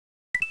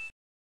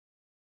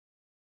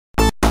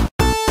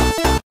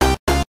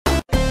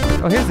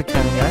Oh, here's the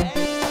cannon guy.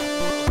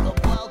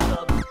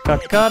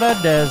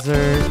 Kakata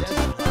Desert.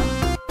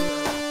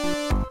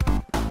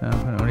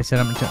 When he said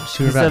I'm not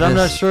sure He about said, this. I'm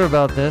not sure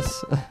about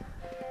this.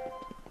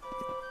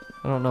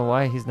 I don't know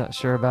why he's not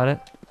sure about it.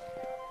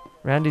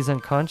 Randy's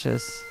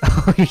unconscious.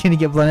 Oh, you're gonna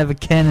get blown out of a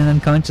cannon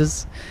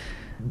unconscious.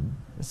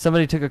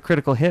 Somebody took a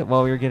critical hit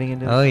while we were getting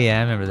into Oh yeah,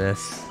 I remember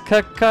this.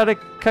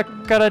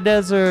 Kakata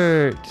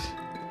Desert.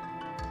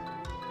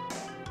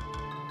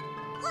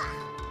 Look,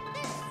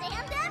 there's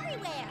sand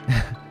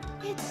everywhere.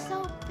 It's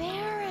so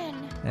barren.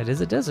 It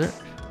is a desert.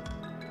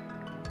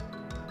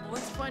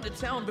 Let's find a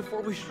town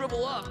before we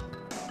shrivel up.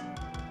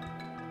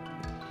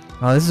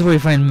 Oh, this is where we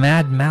find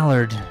Mad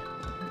Mallard.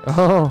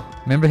 Oh,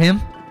 Remember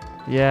him?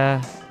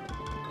 yeah.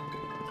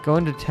 Go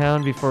into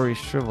town before we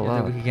shrivel Yeah,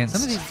 up. weak against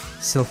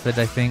Sylphid,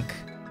 I think.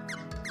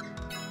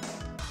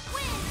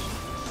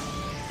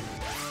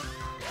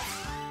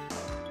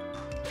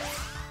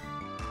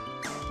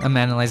 I'm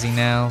analyzing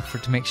now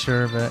to make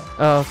sure, but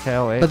Oh, okay,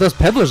 I'll wait. but those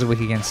pebblers are weak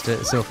against it,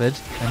 Sylphid.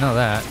 I know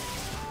that.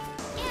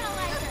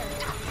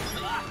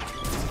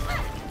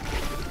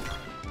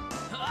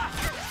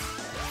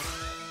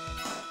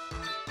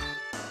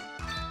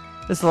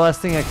 This is the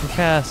last thing I can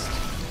cast.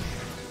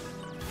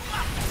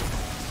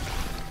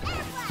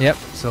 Yep,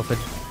 Sylphid.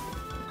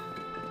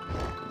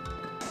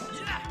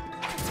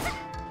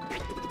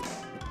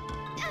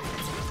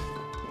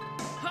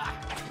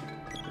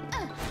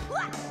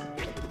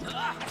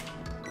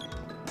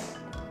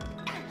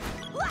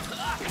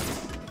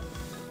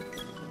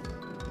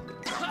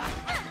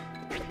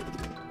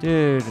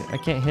 Dude, I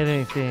can't hit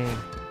anything.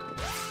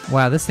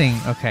 Wow, this thing.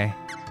 Okay,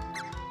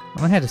 I'm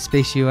gonna have to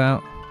space you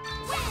out.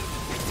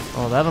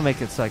 Oh, that'll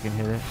make it so I can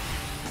hit it.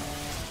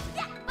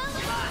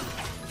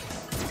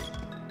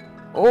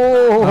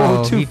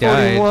 Oh, he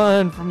died.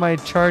 241 from my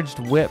charged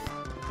whip.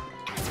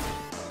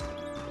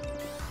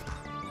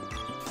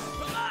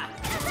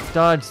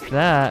 Dodge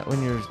that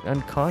when you're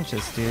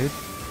unconscious, dude.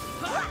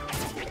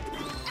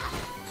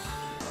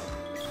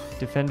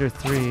 Defender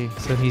 3.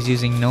 So he's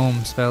using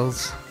gnome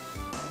spells.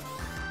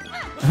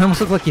 It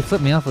almost looked like he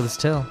flipped me off with his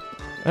tail.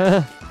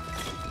 Oh,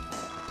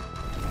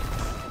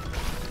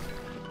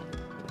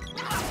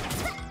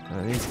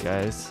 these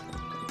guys.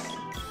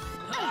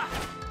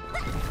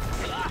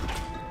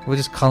 We'll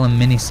just call him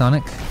Mini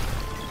Sonic.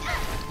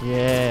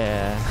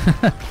 Yeah.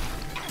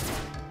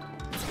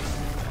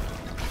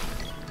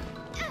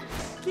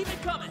 Keep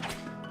it coming.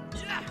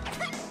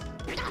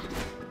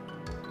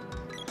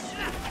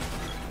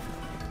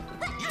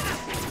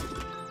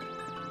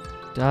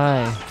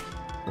 Die.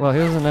 Well, he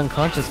wasn't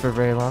unconscious for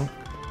very long.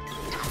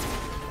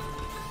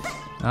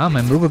 Oh,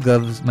 my movable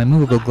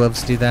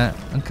gloves do that.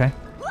 Okay.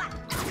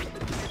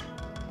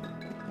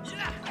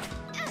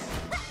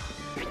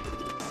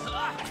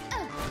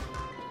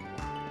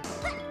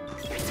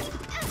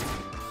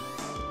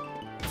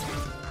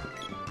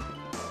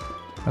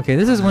 Okay,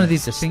 this is one of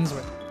these things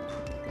where...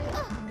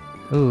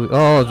 Ooh,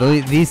 oh,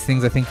 these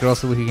things I think are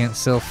also weak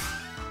against Sylph.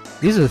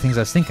 These are the things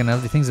I was thinking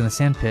of, the things in the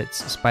sand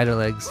pits. Spider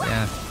legs,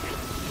 yeah.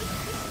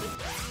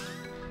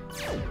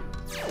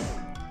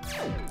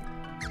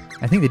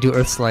 I think they do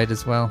Earth Slide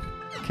as well.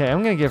 Okay,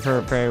 I'm gonna give her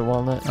a prairie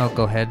walnut. Oh,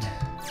 go ahead.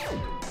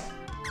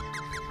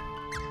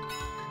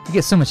 It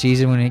gets so much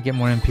easier when you get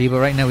more MP, but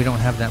right now we don't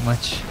have that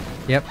much.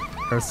 Yep,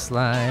 Earth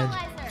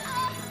Slide.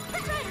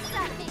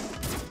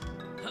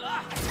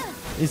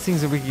 These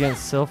things are weak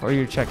against Sylph, or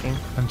you're checking.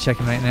 I'm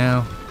checking right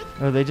now.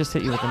 Oh, they just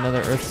hit you with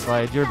another Earth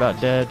Slide. You're about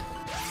dead.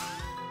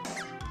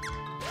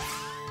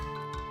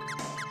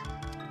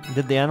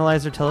 Did the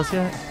analyzer tell us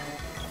yet?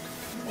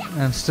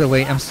 I'm still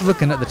waiting. I'm still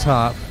looking at the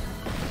top.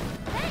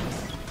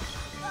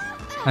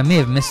 I may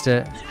have missed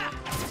it.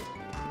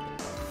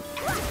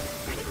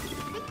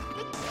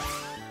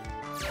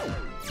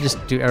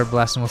 Just do Air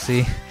Blast and we'll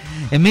see.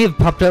 It may have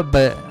popped up,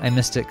 but I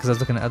missed it because I was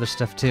looking at other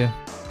stuff too.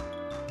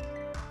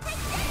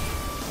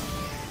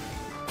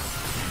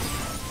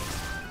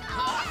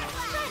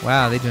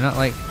 Wow, they do not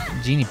like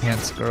Genie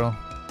Pants Girl.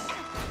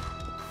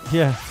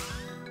 Yeah.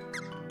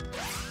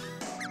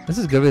 This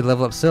is good way to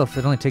level up Sylph.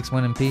 It only takes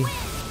 1 MP.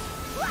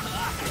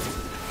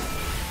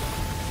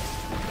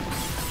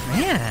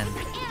 Man!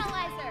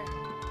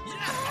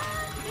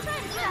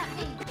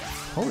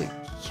 Holy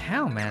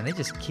cow, man. They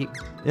just keep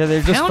Yeah,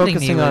 they're just pounding me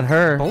focusing on with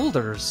her.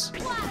 boulders.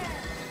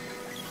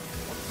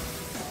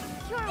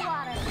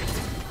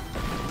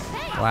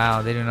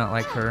 Wow, they do not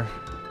like her.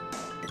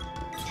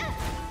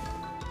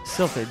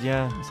 Sylphid,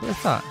 yeah. That's what I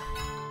thought.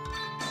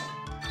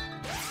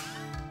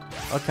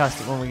 I'll cast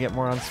it when we get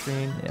more on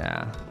screen.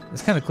 Yeah.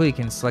 It's kind of cool you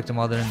can select them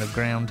while they're in the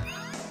ground.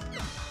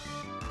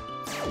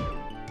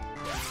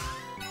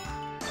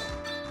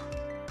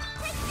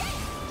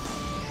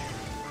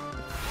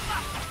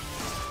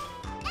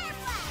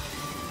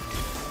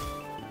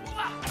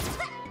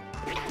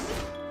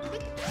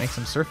 Make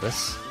some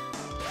surface.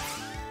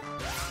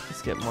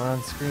 Let's get more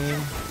on screen.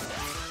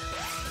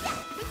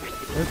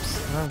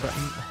 Oops, wrong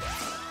button.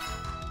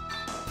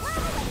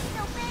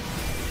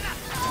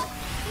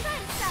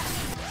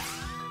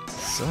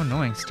 So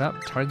annoying. Stop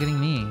targeting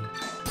me.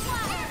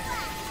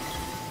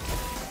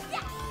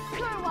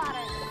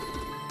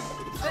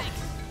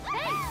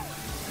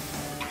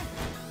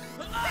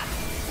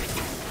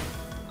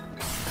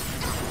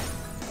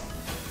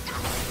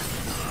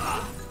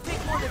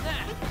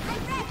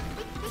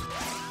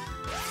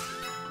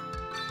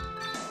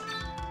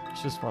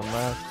 There's just one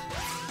left.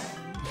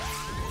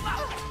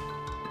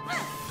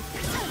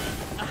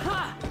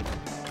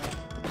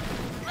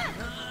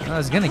 I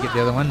was gonna get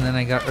the other one, and then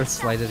I got earth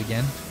slided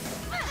again.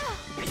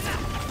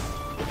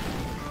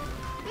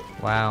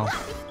 Wow.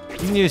 You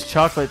can use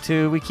chocolate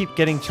too. We keep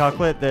getting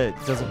chocolate that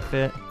doesn't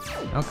fit.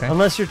 Okay.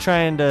 Unless you're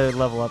trying to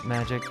level up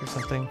magic or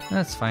something.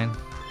 That's fine.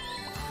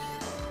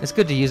 It's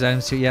good to use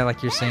items too, yeah,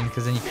 like you're saying,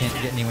 because then you can't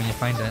get any when you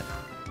find it.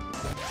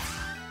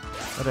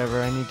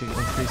 Whatever, I need to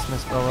increase my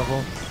spell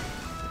level.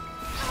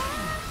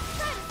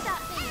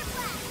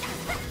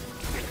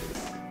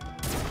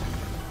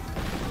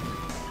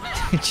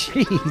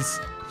 Jeez.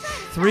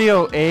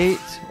 308.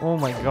 Oh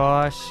my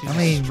gosh, you How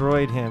many-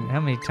 destroyed him. How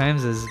many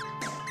times has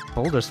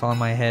boulders fall on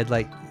my head?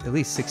 Like, at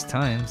least 6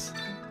 times.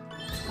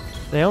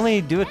 They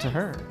only do it to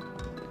her.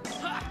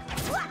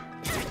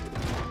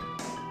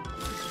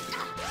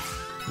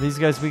 These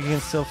guys weak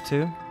against Sylph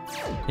too?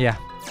 Yeah.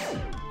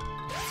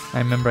 I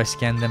remember I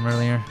scanned them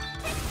earlier.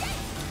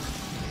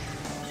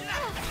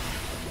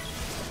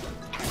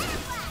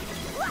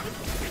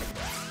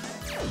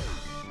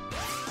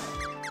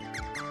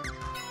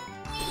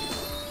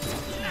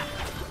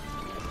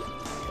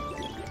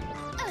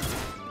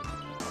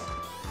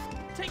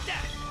 Take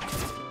that.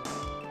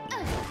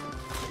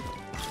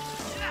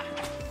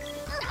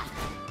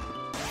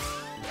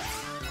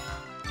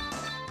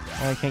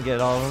 I can't get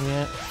all of them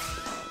yet.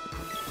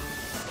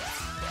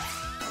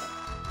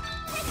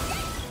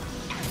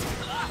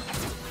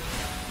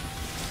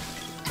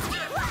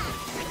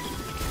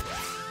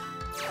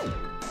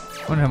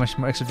 Wonder how much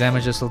more extra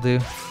damage this will do.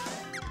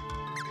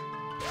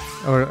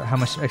 Or how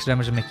much extra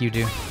damage will make you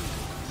do.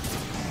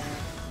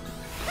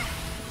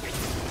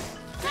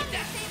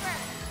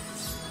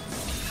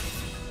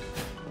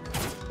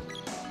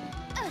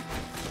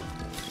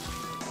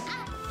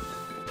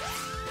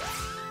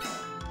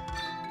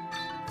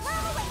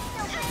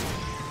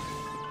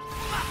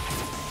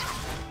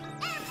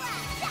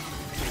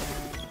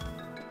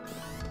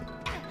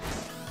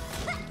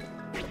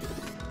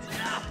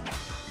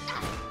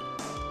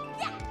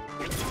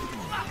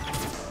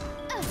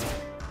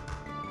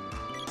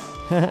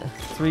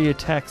 Three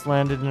attacks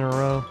landed in a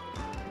row.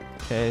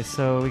 Okay,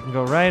 so we can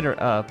go right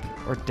or up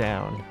or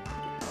down.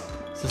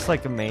 Is this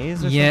like a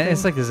maze or Yeah, something?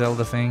 it's like a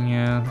Zelda thing,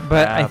 yeah.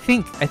 But I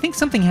Crap. think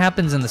something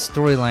happens in the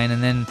storyline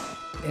and then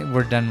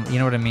we're done. You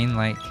know what I mean?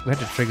 Like we have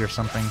to trigger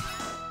something.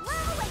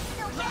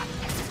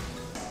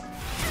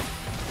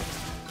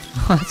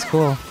 That's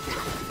cool.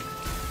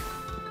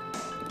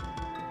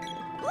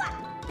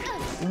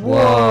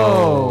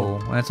 Whoa!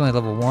 That's only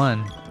level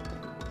 1.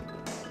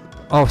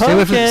 Oh, stay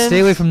Pumpkins!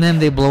 away from them.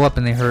 They blow up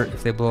and they hurt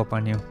if they blow up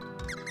on you.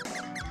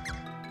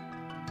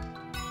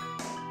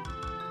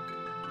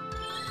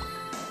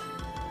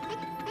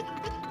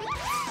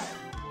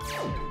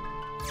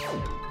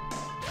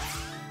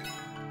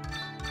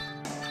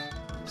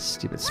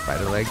 Stupid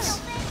spider legs.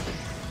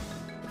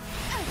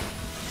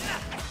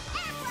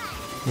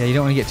 Yeah, you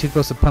don't want to get too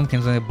close to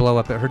pumpkins when they blow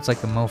up. It hurts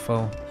like the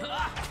mofo.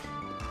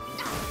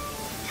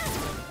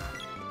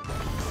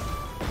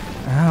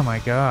 Oh my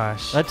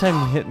gosh. That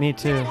time hit me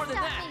too. More than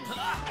that.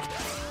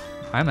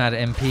 I'm out of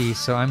MP,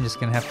 so I'm just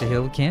gonna have to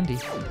heal Candy.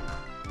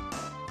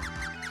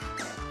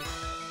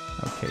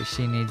 Okay,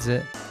 she needs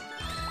it.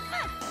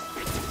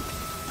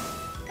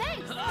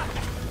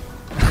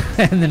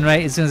 And then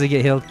right as soon as I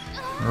get healed,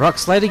 rock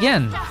slide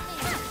again.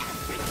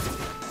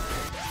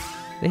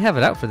 They have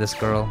it out for this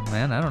girl,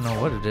 man. I don't know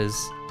what it is.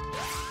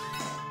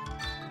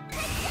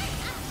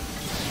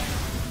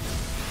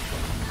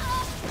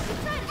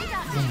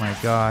 Oh my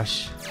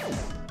gosh.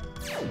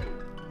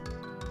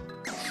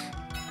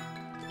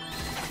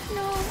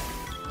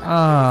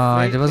 Oh,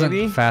 Wait, it wasn't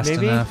maybe? fast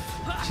Maybe?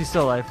 enough. She's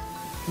still alive.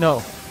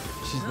 No,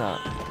 she's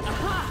not.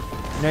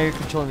 Now you're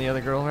controlling the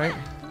other girl, right?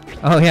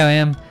 Oh yeah, I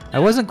am. I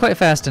wasn't quite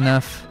fast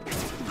enough.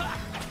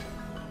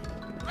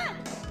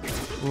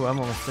 Ooh, I'm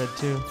almost dead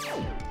too.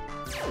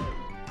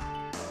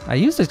 I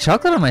used a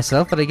chocolate on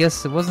myself, but I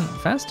guess it wasn't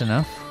fast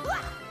enough.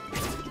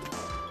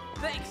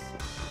 Thanks.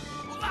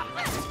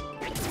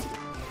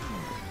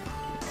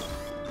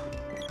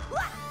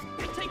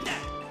 Take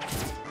that.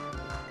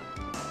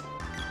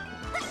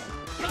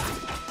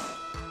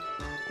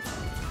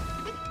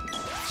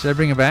 Should I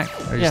bring her back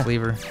or just Yeah.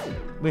 leave her?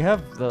 We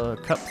have the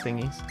cup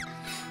thingies.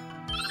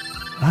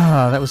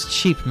 Ah, that was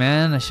cheap,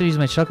 man. I should use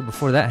my chocolate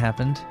before that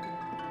happened.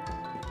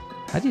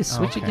 How do you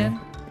switch Okay. again?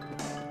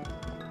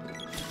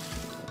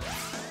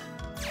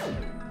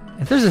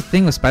 If there's a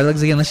thing with spider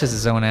legs again, let's just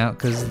zone out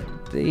because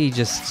they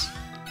just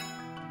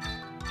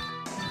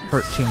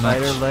hurt too much.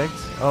 Spider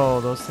legs.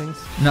 Oh, those things.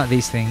 Not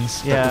these things.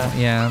 but Yeah.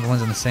 yeah, the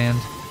ones in the sand.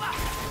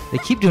 They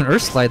keep doing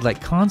earth slide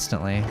like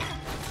constantly.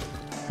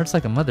 Hurts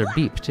like a mother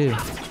beep too.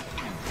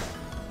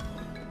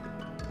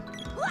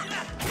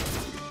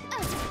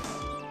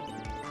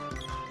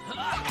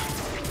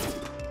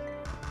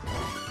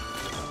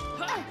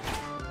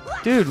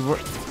 Dude, we're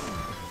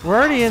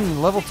already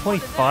in level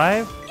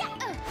 25.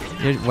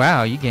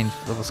 Wow, you gained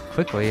levels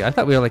quickly. I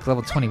thought we were like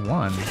level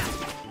 21.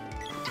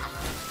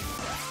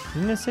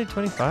 Didn't it say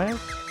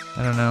 25?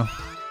 I don't know.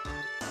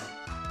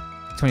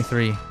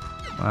 23.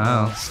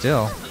 Wow,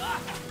 still.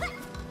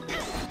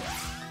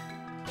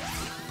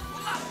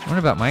 I wonder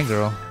about my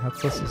girl. How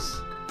close is...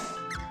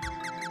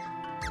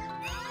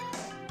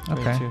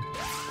 Okay. 22.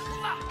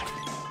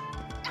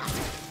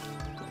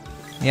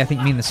 Yeah, I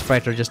think me and the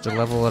sprite are just a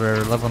level or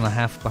a level and a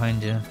half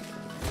behind you.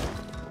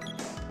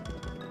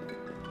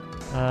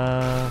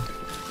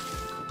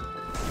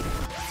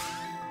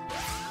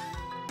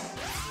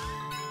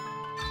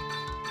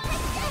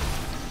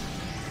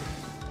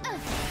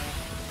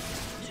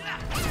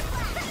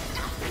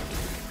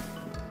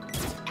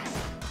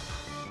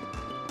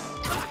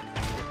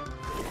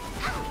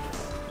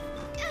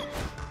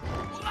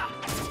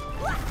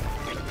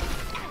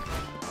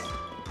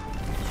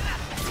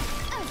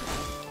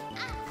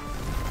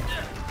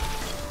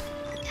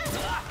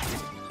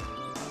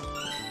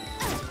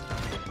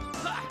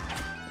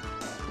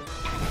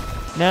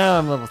 Now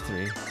I'm level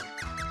 3.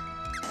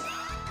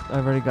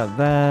 I've already got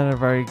that.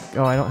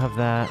 Oh, I don't have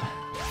that.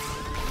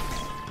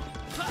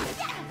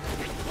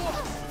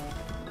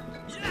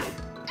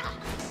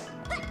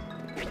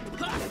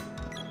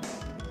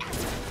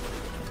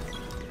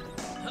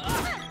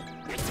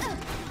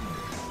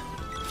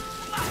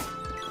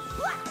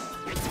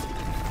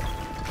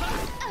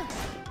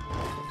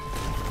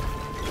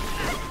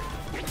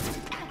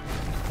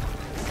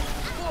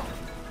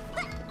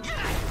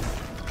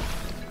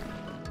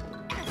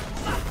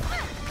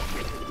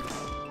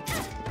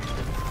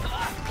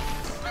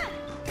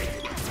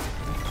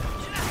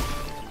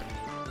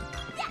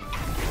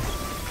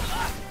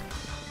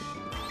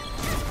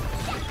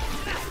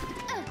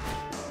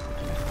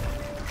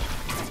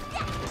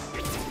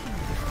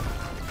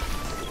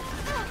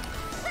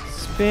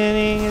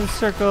 Spinning in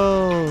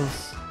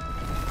circles.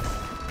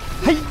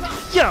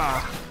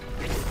 Hi-ya!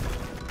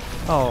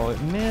 Oh,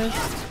 it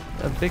missed.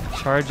 A big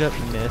charge up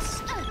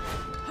missed.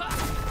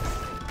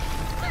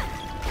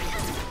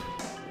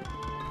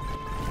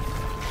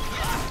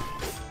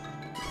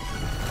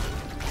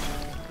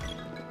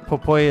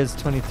 Popoya is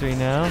 23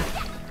 now.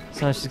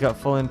 So now she's got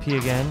full MP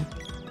again.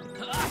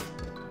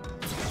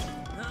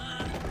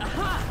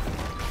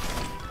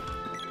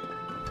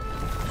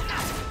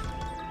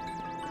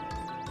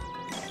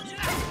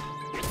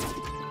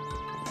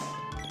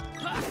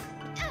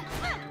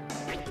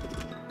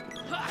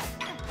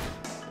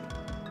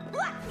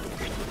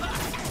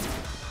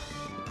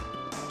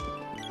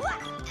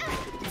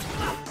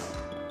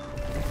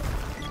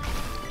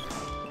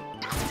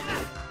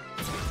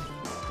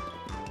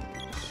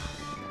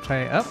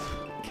 Try up?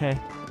 Okay.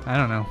 I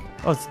don't know.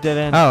 Oh, it's dead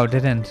end. Oh,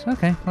 dead end.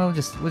 Okay, well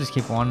we'll just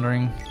keep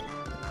wandering.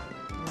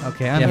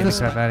 Okay, I'm gonna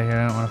crap out of here.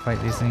 I don't want to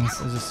fight these things.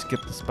 I'll just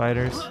skip the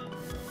spiders.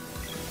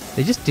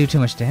 They just do too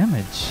much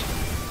damage.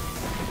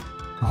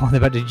 Oh, they're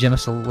about to gem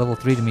us a level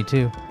 3 to me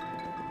too.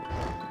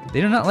 They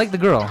do not like the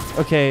girl.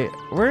 Okay,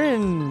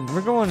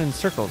 we're going in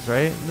circles,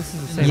 right? This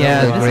is the same.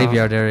 Yeah, level the as-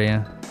 graveyard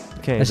area.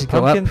 Okay, Let's the just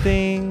go pumpkin up.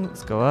 thing.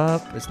 Let's go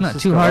up. It's not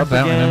Let's too go hard, up but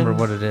I don't remember again.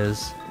 what it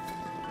is.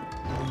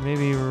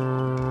 Maybe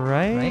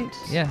right? Right?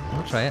 Yeah,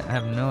 we'll try it. I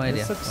have no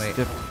idea. This looks Wait.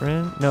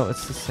 different. No,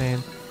 it's the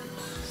same.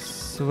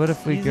 So what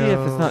if we Easy go? if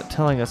If it's not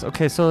telling us.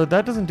 Okay, so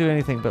that doesn't do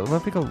anything. But what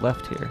if we go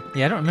left here?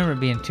 Yeah, I don't remember it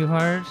being too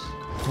hard.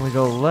 When we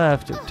go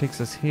left, it takes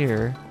us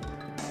here,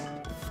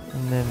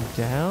 and then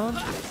down.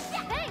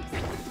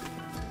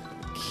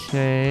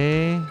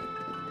 Okay.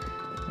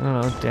 I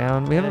don't know.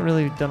 Down. We haven't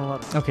really done a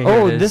lot. Okay. Here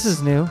Oh, it this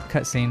is new.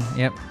 cutscene.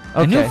 Yep.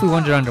 I knew Okay. if we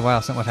wandered under a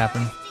while, something would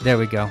happen. There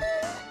we go.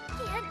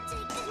 Can't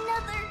take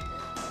another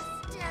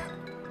step.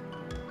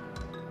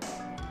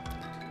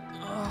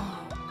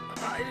 Oh,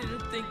 I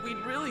didn't think we'd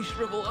really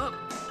shrivel up.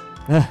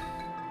 Hey,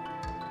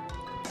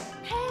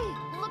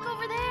 look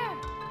over there.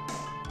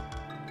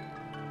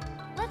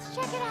 Let's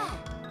check it out.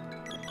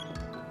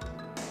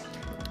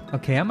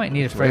 Okay, I might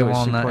need a Which way fray was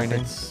she walnut. If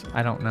pointing? it's,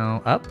 I don't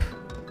know. Up?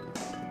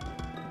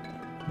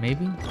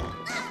 Maybe?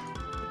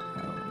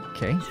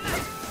 Okay.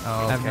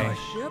 Oh, Have okay. no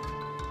ship?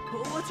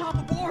 Well, let's hop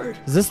aboard.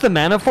 Is this the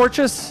Mana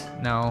Fortress?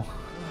 No.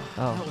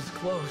 Oh. That was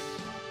close.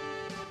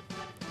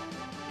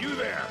 You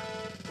there!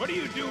 What are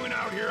you doing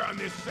out here on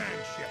this sand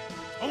ship?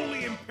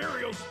 Only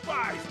Imperial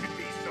spies can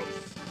be so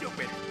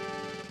stupid!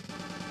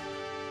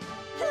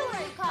 Who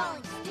are you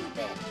calling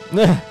stupid? In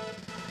What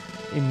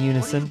are you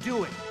unison.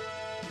 doing?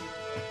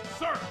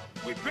 Sir,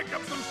 we picked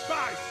up some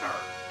spies,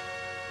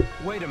 sir!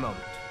 Wait a moment.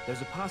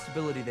 There's a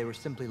possibility they were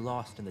simply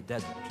lost in the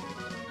desert.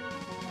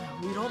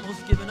 We'd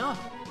almost given up.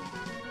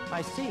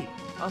 I see.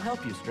 I'll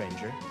help you,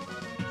 stranger.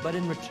 But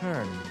in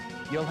return,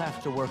 you'll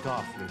have to work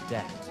off your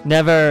debt.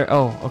 Never.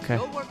 Oh, okay.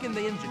 You'll work in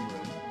the engine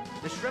room.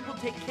 The shrimp will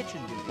take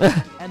kitchen duty,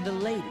 and the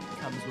lady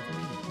comes with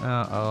me.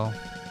 Uh-oh.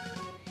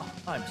 Oh,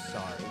 I'm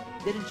sorry.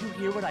 Didn't you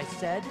hear what I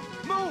said?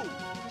 Move!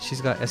 She's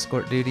got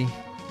escort duty.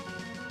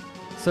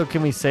 So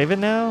can we save it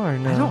now or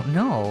no? I don't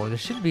know. There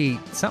should be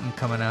something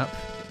coming up.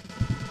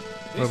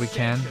 Where we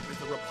can. This ship is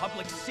the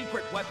Republic's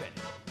secret weapon.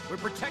 We're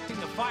protecting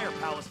the Fire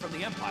Palace from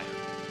the Empire.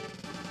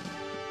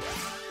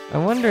 I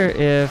wonder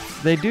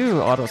if they do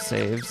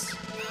autosaves.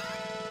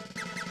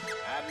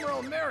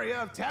 Admiral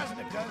Maria of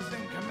Tasnica is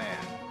in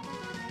command,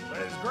 but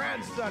his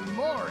grandson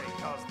Mori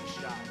calls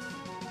the shots.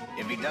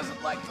 If he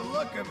doesn't like the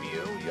look of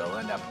you, you'll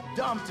end up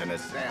dumped in a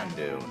sand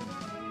dune.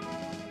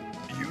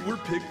 You were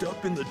picked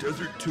up in the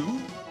desert too?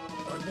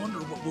 I wonder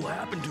what will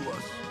happen to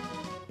us.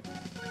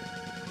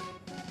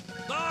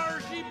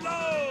 There she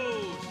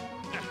blows!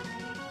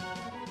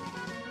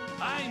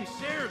 I'm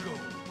Sergo,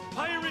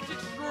 pirate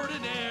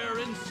extraordinaire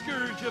and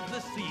scourge of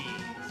the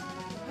seas.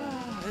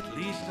 At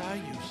least I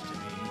used to be.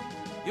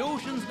 The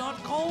ocean's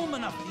not calm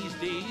enough these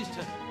days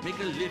to make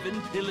a living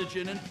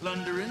pillaging and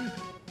plundering.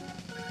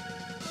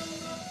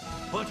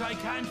 But I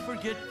can't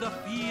forget the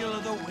feel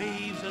of the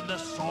waves and the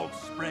salt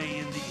spray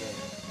in the air.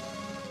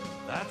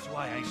 That's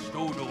why I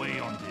stowed away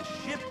on this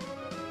ship.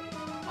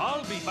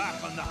 I'll be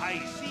back on the high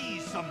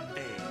seas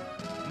someday.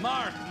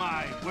 Mark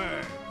my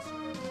words.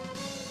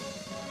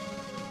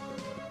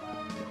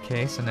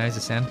 Okay, so now he's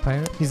a sand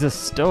pirate. He's a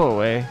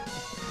stowaway.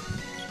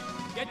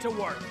 Get to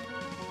work.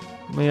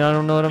 I mean, I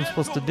don't know what I'm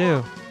supposed to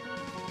do.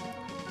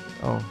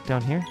 Oh,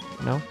 down here?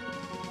 No.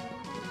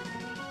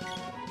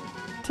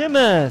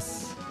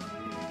 Timus!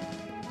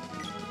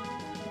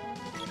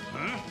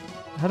 Huh?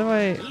 How do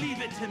I...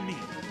 Leave it to me.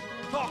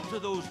 Talk to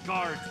those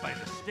guards by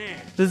the stairs.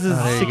 This is Oh,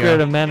 there you Secret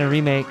go. of Mana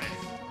Remake.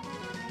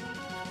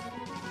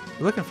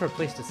 We're looking for a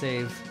place to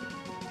save.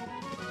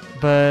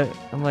 But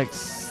I'm like...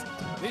 This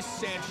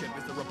sand ship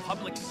is the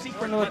Republic's I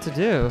secret. don't know what to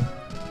do.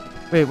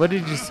 Wait, what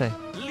did you just say?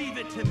 Leave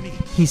it to me.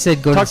 He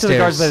said go Talk to to the the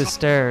guards stairs. by the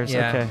stairs.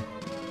 Yeah. Okay.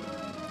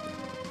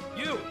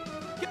 You.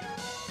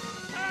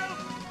 Help!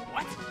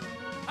 What?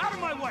 Out of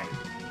my way!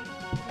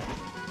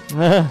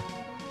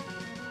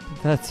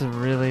 That's a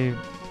really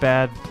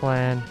bad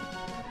plan.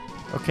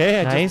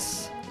 Okay,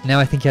 Nice. Now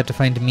I think you have to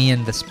find me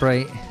and the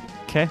sprite.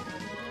 Okay.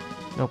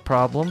 No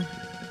problem.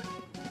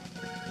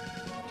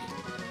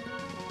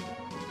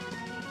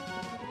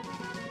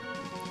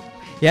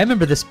 Yeah, I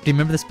remember this. Do you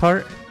remember this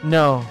part?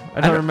 No,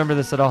 I don't don't- remember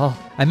this at all.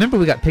 I remember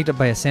we got picked up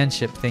by a sand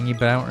ship thingy,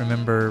 but I don't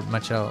remember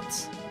much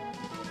else.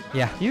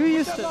 Yeah. You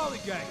used to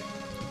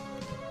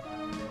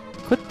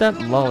quit that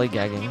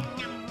lollygagging.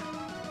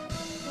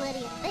 What do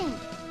you think?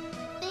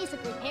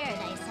 Basically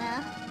paradise,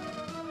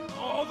 huh?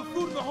 All the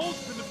food in the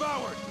hold's been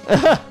devoured.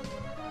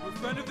 Your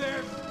friend of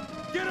theirs,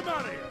 get him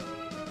out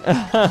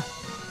of here.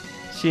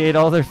 She ate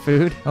all their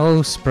food.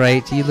 Oh,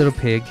 sprite, you little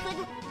pig.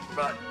 Couldn't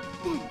Run.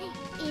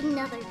 eat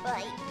another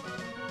bite.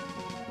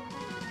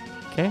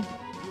 Okay.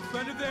 Your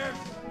friend of theirs,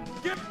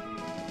 get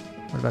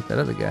What about that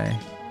other guy?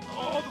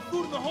 all the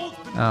food in the hold's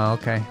been. Oh,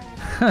 okay.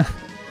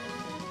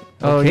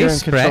 Oh, Okay, you're in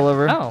Sprite. control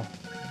over. Oh,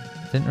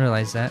 didn't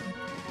realize that.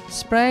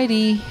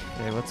 Spritey.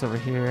 Okay, what's over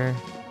here?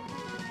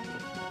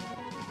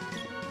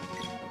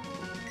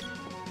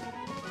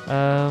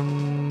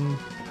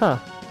 Huh.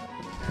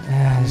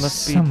 It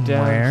must be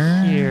somewhere.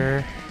 down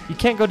here. You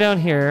can't go down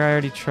here. I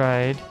already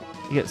tried.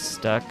 You get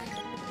stuck.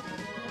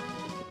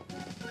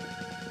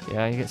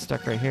 Yeah, you get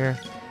stuck right here.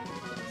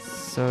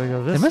 So we go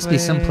this way. There must be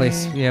some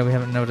place. Yeah, we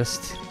haven't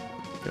noticed.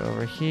 Go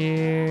over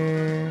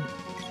here.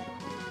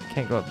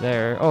 Can't go up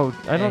there. Oh,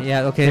 I don't.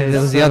 Yeah, okay, that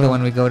was the other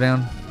one we go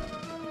down.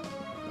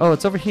 Oh,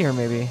 it's over here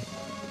maybe.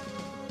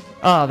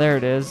 Ah, there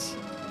it is.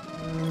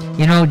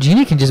 You know,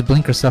 Jeannie can just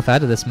blink herself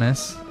out of this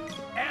mess.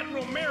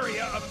 Admiral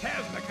Maria of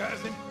Tasnica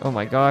is in. Oh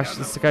my gosh,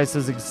 this guy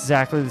says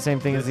exactly the same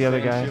thing as the other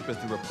guy. Ship is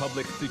the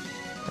Republic's secret.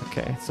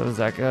 Okay, so is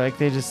that guy? Like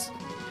they just.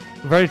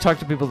 We've already talked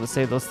to people that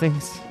say those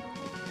things.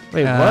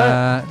 Wait,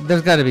 what?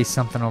 There's got to be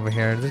something over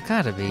here. There's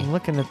got to be. I'm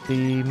looking at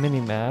the mini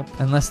map.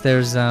 Unless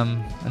there's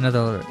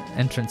another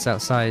entrance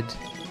outside.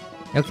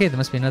 Okay, there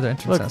must be another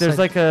entrance Look, outside. there's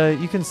like a.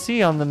 You can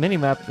see on the mini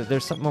map that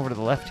there's something over to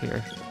the left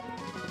here.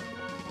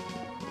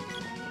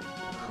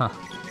 Huh.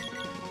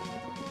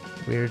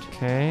 Weird.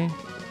 Okay.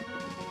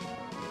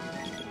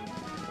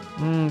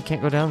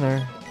 Can't go down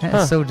there. That Huh.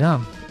 is so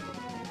dumb.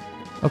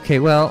 Okay,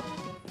 well,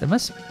 there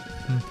must.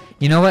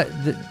 You know what?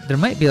 There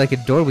might be like a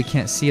door we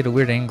can't see at a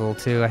weird angle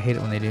too. I hate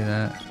it when they do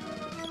that.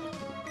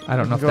 I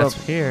don't know if Go that's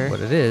up here. what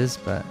it is,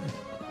 but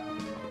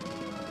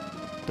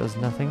Does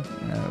nothing.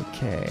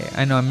 okay.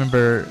 I know. I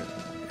remember.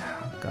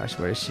 Oh, gosh,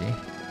 where is she?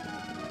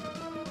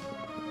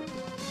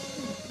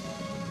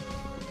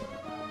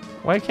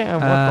 Why can't I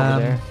walk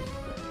over there?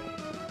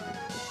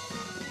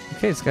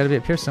 Okay, it's got to be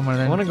up here somewhere I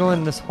then. want to go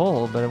in this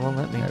hole, but it won't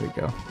let me. There we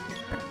go.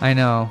 I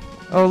know.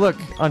 Oh, look,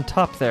 on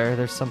top there,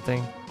 there's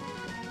something.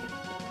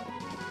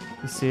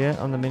 You see it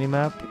on the mini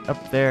map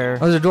up there?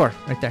 Oh, there's a door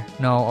right there.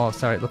 No, oh,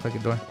 sorry, it looked like a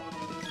door.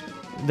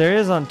 There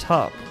is on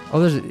top. Oh,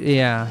 there's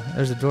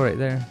a door right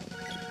there.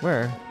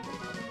 Where?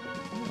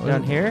 Oh,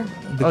 Down here?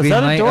 The Oh, is green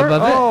that a light door?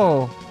 above it.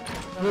 Oh,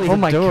 oh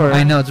my door. god!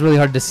 I know, it's really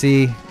hard to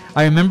see.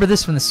 I remember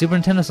this from the Super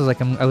Nintendo, so I was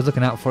like, I was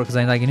looking out for it because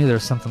I knew there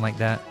was something like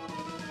that.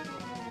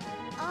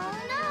 Oh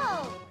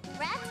no!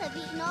 Rats have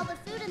eaten all the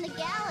food in the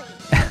galley.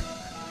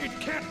 It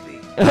can't be.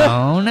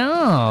 Oh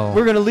no!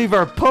 We're gonna leave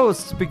our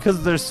posts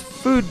because there's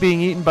food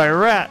being eaten by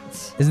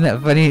rats. Isn't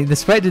that funny? The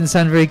sprite didn't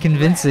sound very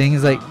convincing.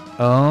 It's like,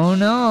 oh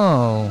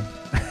no.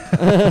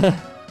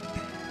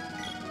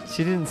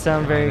 She didn't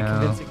sound very I know.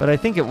 convincing, but I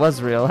think it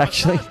was real,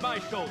 actually. Across my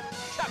shoulder.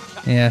 Chop,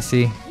 chop. Yeah,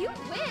 see. You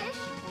wish.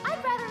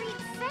 I'd rather eat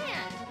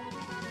sand.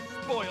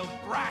 Spoiled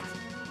brat.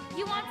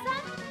 You want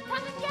some?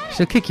 Come and get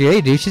She'll kick your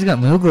A, dude. She's got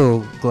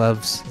Moogle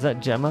gloves. Is that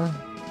Gemma?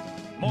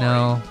 Maury,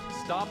 No.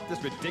 Stop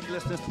this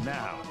ridiculousness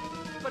now.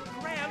 But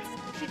Gramps,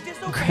 she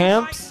disobeyed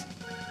Gramps?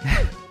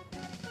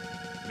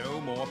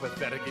 No more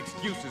pathetic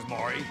excuses,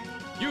 Maury.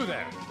 You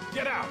there,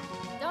 get out.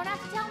 Don't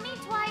have to tell me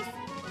twice.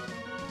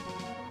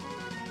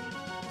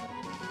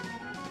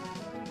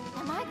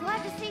 Am I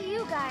glad to see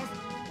you guys?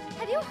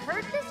 Have you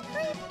heard this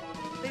creep?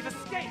 They've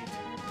escaped.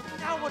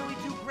 Now what do we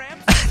do,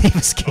 Gramps? They've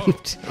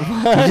escaped.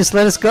 You just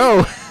let us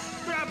go.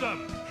 Grab them.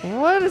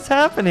 What is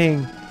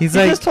happening? He's he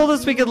like- just told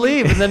us we could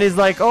leave, and then he's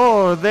like,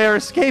 "Oh, they're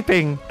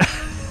escaping."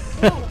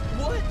 Whoa,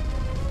 what?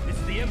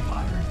 It's the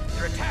Empire.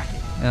 They're attacking.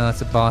 Oh,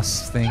 that's a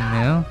boss thing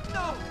now.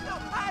 No,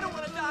 I don't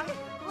want to die.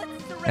 Let's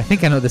surrender. I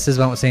think I know what this is,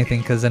 but I won't say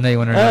anything because I know you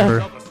want to remember.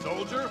 Help a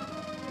soldier.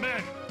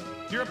 Men,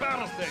 to your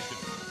battle station.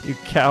 You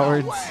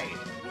cowards.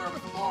 We're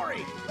with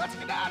Maury. Let's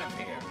get out of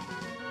here.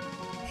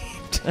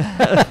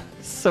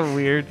 So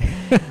weird.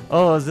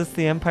 Oh, is this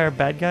the Empire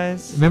bad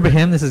guys? Remember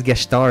him? This is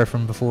Geshtar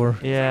from before.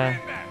 Yeah.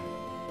 Stand back.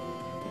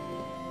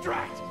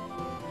 Drat.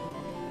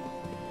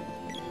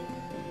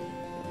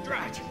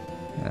 Drat.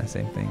 Yeah,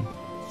 same thing.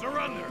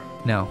 Surrender.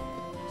 No.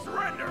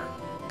 Surrender.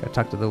 Gotta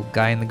talk to the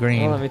guy in the Oh,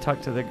 green. let me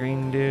talk to the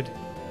green dude.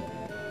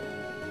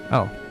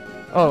 Oh.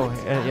 Oh,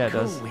 yeah, it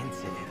does.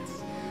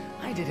 Coincidence.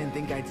 I didn't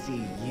think I'd see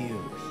you here.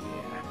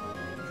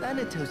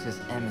 Thanatos'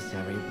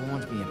 emissary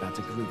warned me about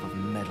a group of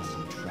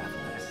meddlesome travelers.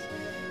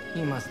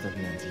 He must have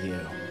meant you.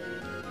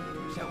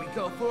 Shall we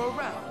go for a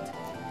round?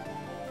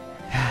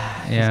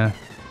 Yeah.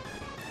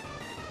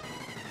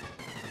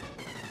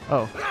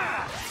 Oh.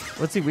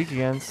 What's he weak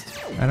against?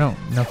 I don't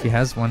know if he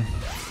has one.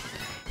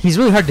 He's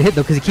really hard to hit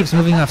though because he keeps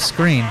moving off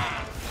screen.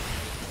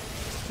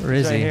 Where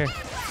is He's right he? here. Do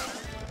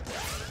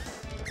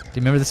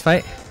you remember this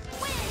fight?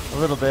 A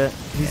little bit.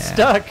 He's Yeah.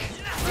 stuck.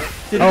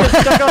 Did he Oh.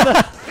 get stuck on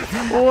the...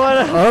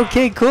 What?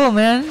 Okay, cool,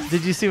 man.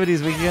 Did you see what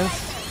he's weak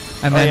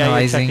against? I'm Oh, yeah, you're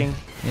analyzing. checking.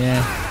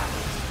 Yeah.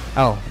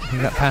 Oh, he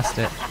got past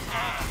it.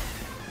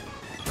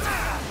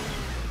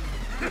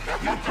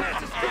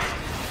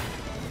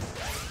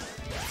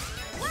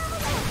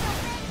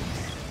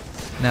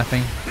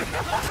 Nothing.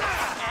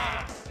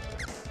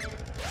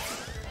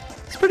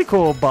 It's pretty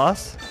cool,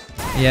 boss.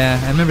 Yeah,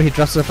 I remember he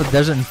drops off the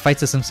desert and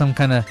fights us in some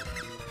kind of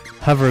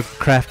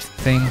hovercraft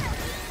thing.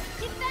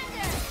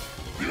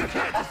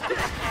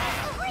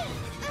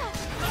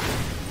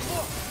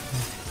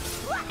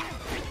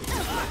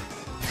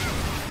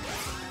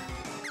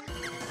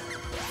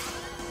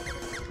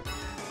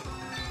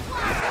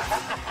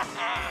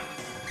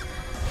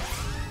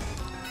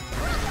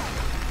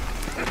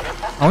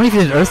 I wonder if he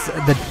did Earth,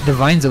 the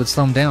divines that would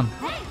slow him down.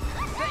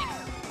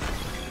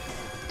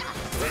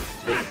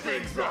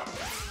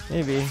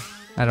 Maybe.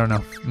 I don't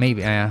know.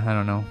 Maybe. I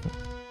don't know.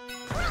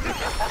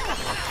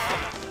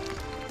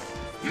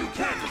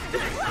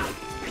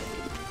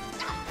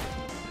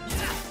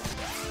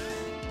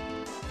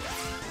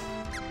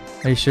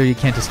 Are you sure you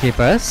can't escape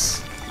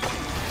us?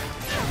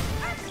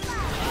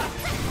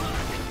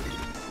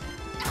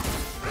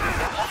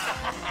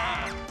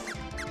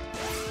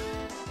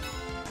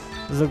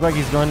 Does it look like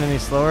he's going any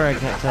slower? I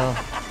can't tell.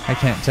 I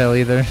can't tell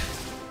either.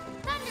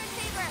 Thunder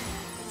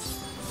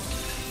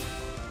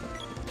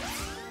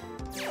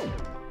Saber!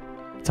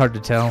 It's hard to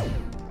tell.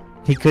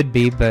 He could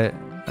be, but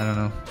I don't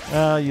know.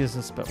 I'll use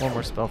one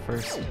more spell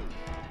first.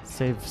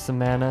 Save some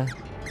mana.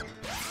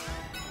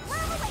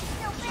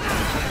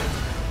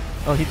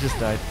 Oh, he just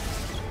died.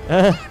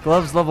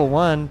 Gloves level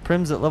 1.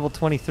 Prim's at level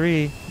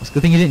 23. It's a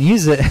good thing you didn't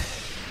use it.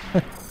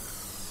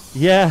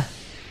 Yeah.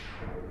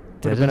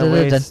 Would've been a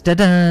waste.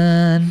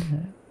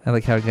 Dun-dun-dun-dun. I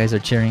like how guys are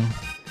cheering.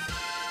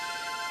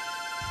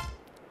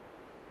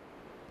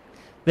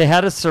 They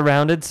had us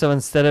surrounded, so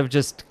instead of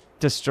just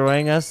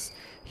destroying us,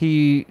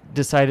 he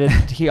decided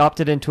he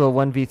opted into a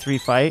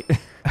 1v3 fight.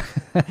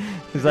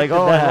 He's like,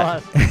 oh, I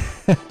lost.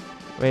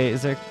 Wait,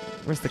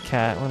 where's the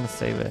cat? I want to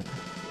save it.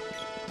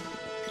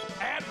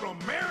 Admiral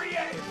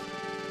Marriott.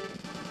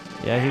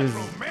 Yeah, he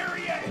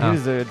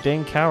was a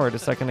dang coward a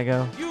second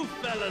ago. You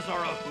fellas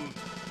are a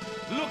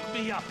hoot. Look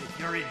me up if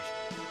you're injured.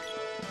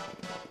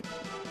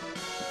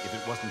 If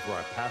it wasn't for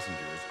our passengers,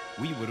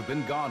 we would have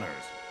been goners.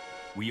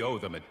 We owe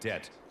them a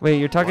debt. Wait,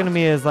 you're talking to What?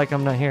 me as like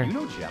I'm not here. You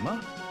know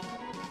Gemma?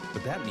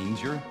 But that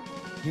means you're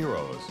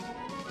heroes.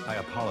 I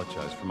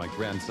apologize for my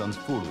grandson's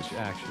foolish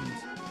actions.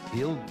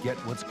 He'll get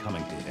what's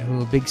coming to him.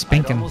 Ooh, big I'd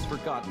spanking. almost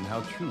forgotten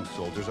how true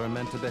soldiers are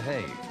meant to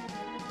behave.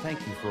 Thank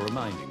you for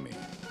reminding me.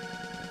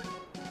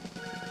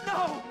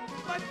 No!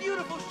 My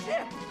beautiful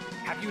ship!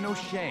 Have you no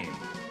shame?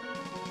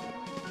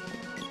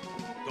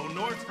 Go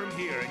north from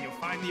here and you'll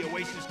find the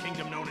oasis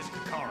kingdom known as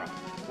Kakara.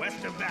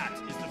 West of that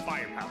is the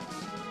Fire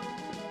Palace.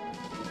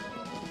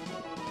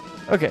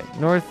 Okay,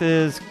 north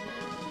is.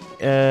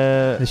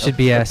 This should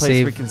be a place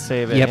save. we can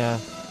save it. Yep. Yeah.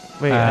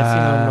 Wait, I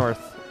see no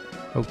north.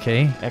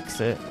 Okay.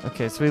 Exit.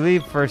 Okay, so we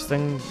leave first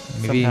thing.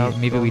 Maybe somehow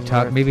maybe go we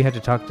talk. north. Maybe we had to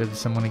talk to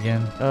someone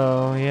again.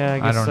 Oh yeah, I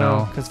guess I don't so,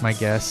 know. 'cause That's my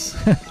guess.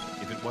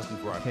 If it wasn't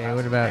for our Okay,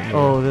 what about you?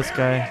 Oh, this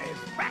guy.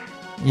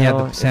 Yeah, No,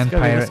 the it's sand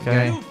gotta be this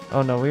pirate guy.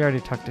 Oh no, we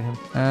already talked to him.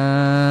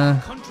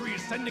 Country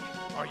is sending.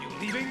 Are you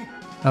leaving?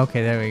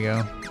 Okay, there we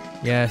go.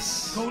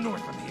 Yes. Go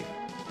north from here,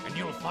 and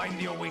you'll find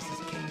the Oasis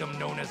Kingdom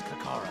known as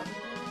Kakara.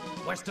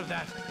 West of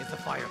that is the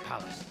Fire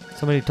Palace.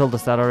 Somebody told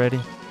us that already.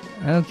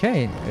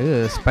 Okay.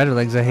 Ugh, spider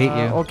legs, I hate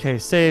you. Okay,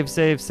 save.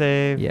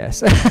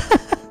 Yes.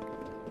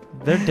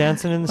 They're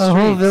dancing in the A streets.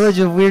 whole village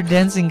of weird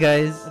dancing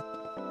guys.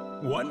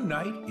 One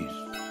night is...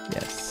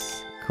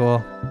 Yes.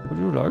 Cool. Would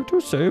you like to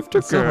save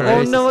the So girl? Oh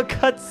hilarious. no, a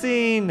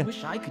cutscene.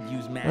 Wish I could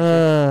use magic.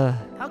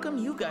 How come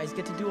you guys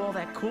get to do all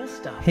that cool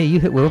stuff? Hey, you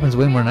hit weapons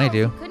way more than I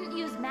do. Couldn't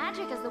use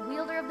magic as the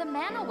wielder of the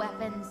mana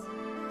weapons.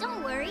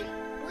 Don't worry,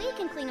 we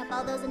can clean up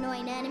all those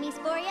annoying enemies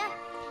for you.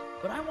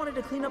 But I wanted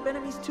to clean up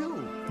enemies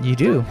too. You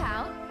do. Don't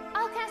pout.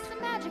 I'll cast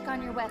some magic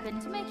on your weapon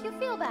to make you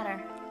feel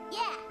better.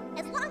 Yeah,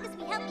 as long as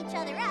we help each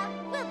other out,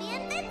 we'll be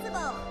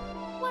invincible.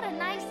 What a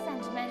nice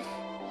sentiment.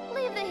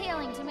 Leave the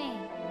healing to me.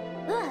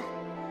 Ugh.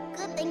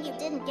 Good thing you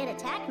didn't get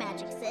attack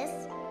magic,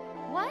 sis.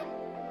 What?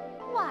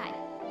 Why?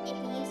 If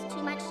you use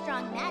too much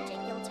strong magic,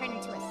 you'll turn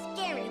into a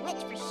scary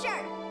witch for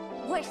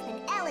sure. Worse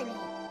than Eleni.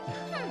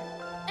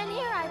 And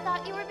here I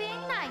thought you were being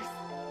nice.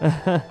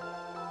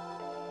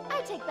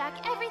 I take back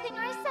everything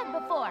I said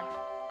before.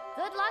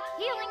 Good luck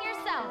healing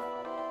yourself.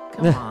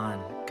 Come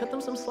on, cut them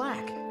some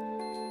slack.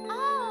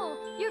 Oh,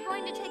 you're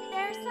going to take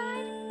their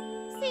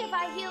side? See if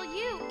I heal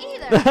you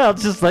either. I'll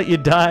just let you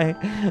die.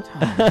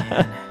 Oh,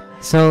 man.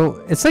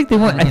 So it's like they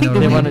want. I think They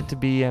they want it to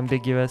be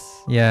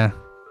ambiguous. Yeah.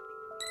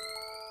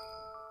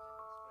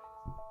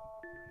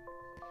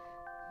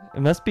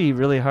 It must be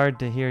really hard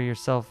to hear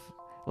yourself,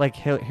 like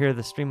hear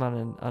the stream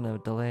on a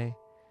delay.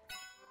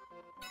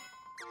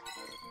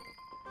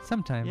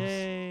 Sometimes.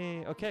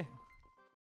 Yay! Okay.